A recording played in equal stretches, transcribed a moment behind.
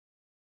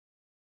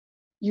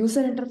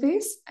User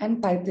interface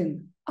and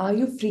Python. Are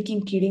you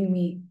freaking kidding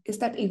me? Is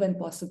that even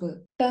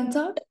possible? Turns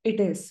out it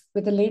is,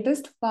 with the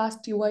latest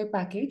FastUI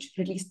package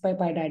released by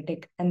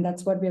Pydantic, and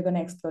that's what we're going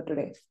to explore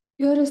today.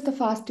 Here is the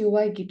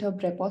FastUI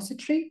GitHub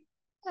repository,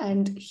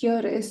 and here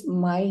is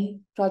my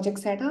project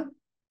setup.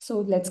 So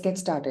let's get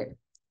started.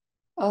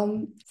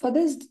 For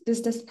this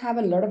doesn't have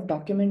a lot of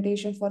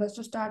documentation for us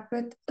to start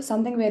with.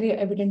 Something very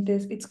evident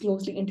is it's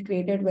closely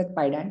integrated with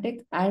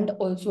Pydantic and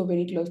also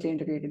very closely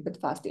integrated with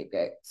Fast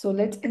API. So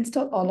let's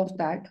install all of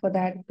that. For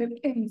that, pip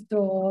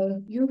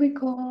install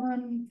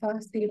Ubicon,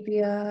 Fast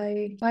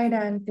API,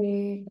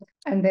 Pydantic,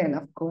 and then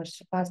of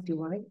course Fast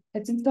UI.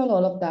 Let's install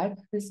all of that.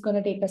 This is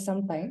gonna take us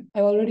some time.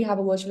 I already have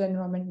a virtual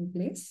environment in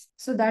place.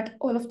 So that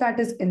all of that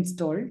is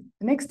installed.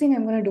 The next thing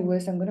I'm gonna do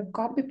is I'm gonna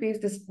copy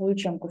paste this whole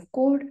chunk of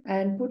code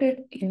and put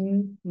it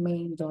in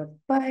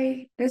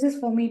main.py. This is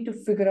for me to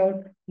figure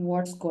out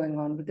what's going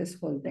on with this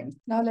whole thing.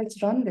 Now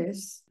let's run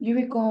this.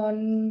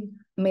 Ubicon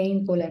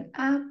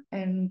main:app.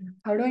 And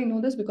how do I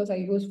know this? Because I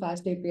use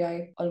Fast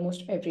API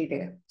almost every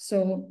day.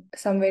 So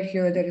somewhere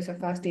here there is a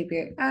Fast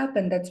API app,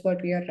 and that's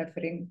what we are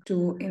referring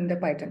to in the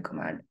Python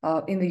command,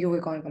 in the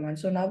Ubicon command.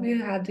 So now we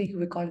have the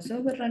Ubicon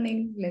server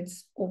running.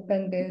 Let's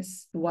open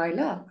this.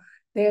 Voila.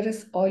 There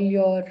is all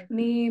your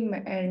name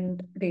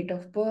and date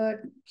of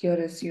birth. Here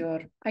is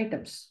your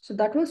items. So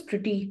that was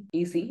pretty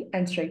easy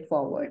and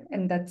straightforward.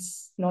 And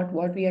that's not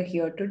what we are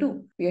here to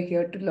do. We are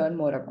here to learn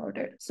more about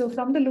it. So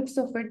from the looks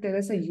of it, there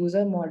is a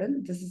user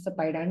model. This is a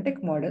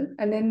Pydantic model.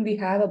 And then we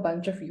have a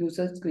bunch of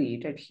users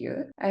created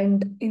here.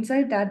 And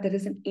inside that, there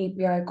is an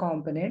API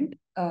component.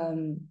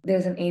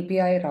 There's an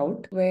API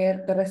route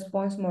where the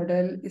response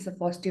model is a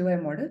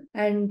FastUI model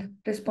and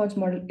response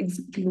model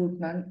include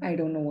none. I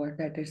don't know what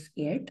that is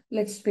yet.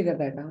 Let's figure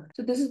that out.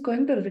 So this is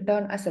going to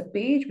return as a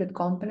page with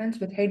components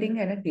with heading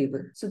and a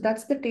table. So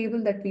that's the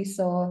table that we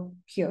saw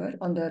here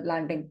on the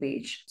landing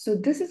page. So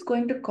this is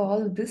going to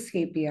call this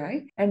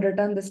API and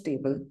return this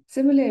table.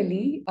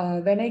 Similarly,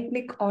 when I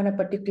click on a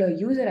particular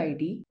user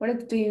ID, what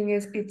it's doing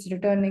is it's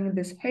returning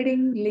this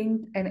heading,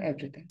 link, and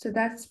everything. So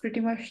that's pretty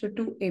much the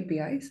two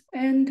APIs.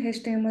 And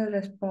HTML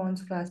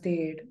response class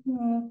date.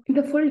 In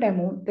the full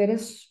demo, there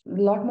is a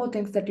lot more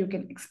things that you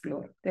can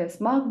explore. There's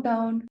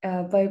Markdown,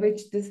 by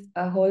which this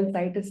whole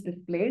site is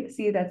displayed.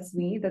 See, that's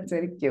me. That's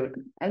very cute.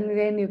 And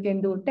then you can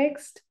do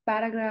text,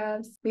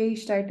 paragraphs,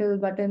 page title,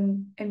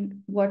 button,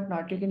 and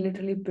whatnot. You can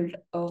literally build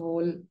a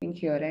whole thing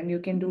here. And you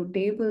can do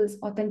tables,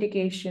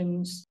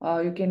 authentications,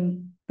 you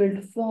can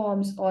build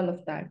forms, all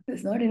of that.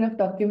 There's not enough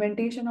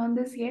documentation on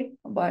this yet,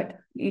 but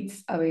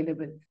it's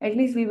available. At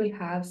least we will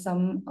have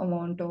some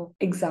amount of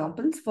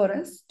examples for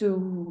us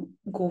to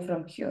go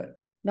from here.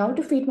 Now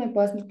to feed my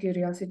personal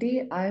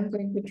curiosity, I am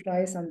going to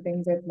try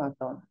something with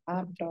Markdown.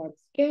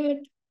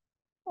 App.get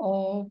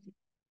of,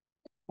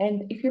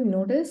 and if you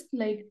notice,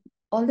 like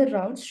all the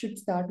routes should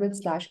start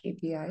with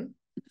 /API.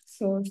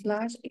 So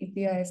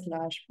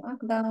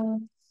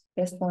 /API/Markdown,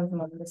 response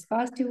model is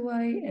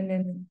FastUI, and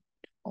then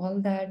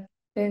all that.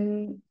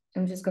 Then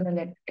I'm just gonna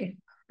let it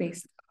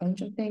paste a bunch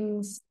of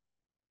things,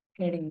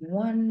 heading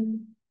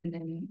 1, and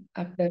then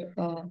after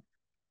a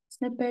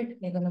snippet,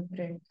 we're gonna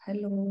print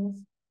hello,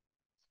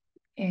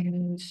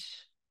 and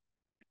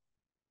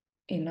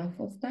enough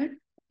of that,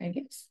 I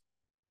guess.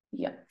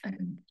 Yeah,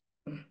 and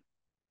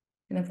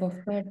enough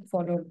of that,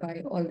 followed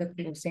by all the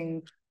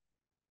closing.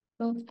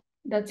 So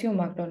that's your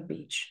Markdown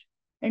page.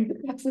 And to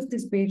access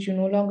this page, you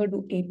no longer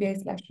do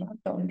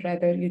API/Markdown,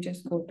 rather you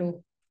just go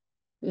to,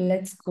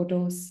 let's go to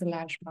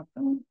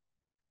 /Markdown.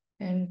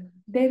 And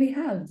there we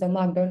have the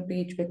Markdown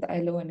page with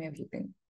ILO and everything.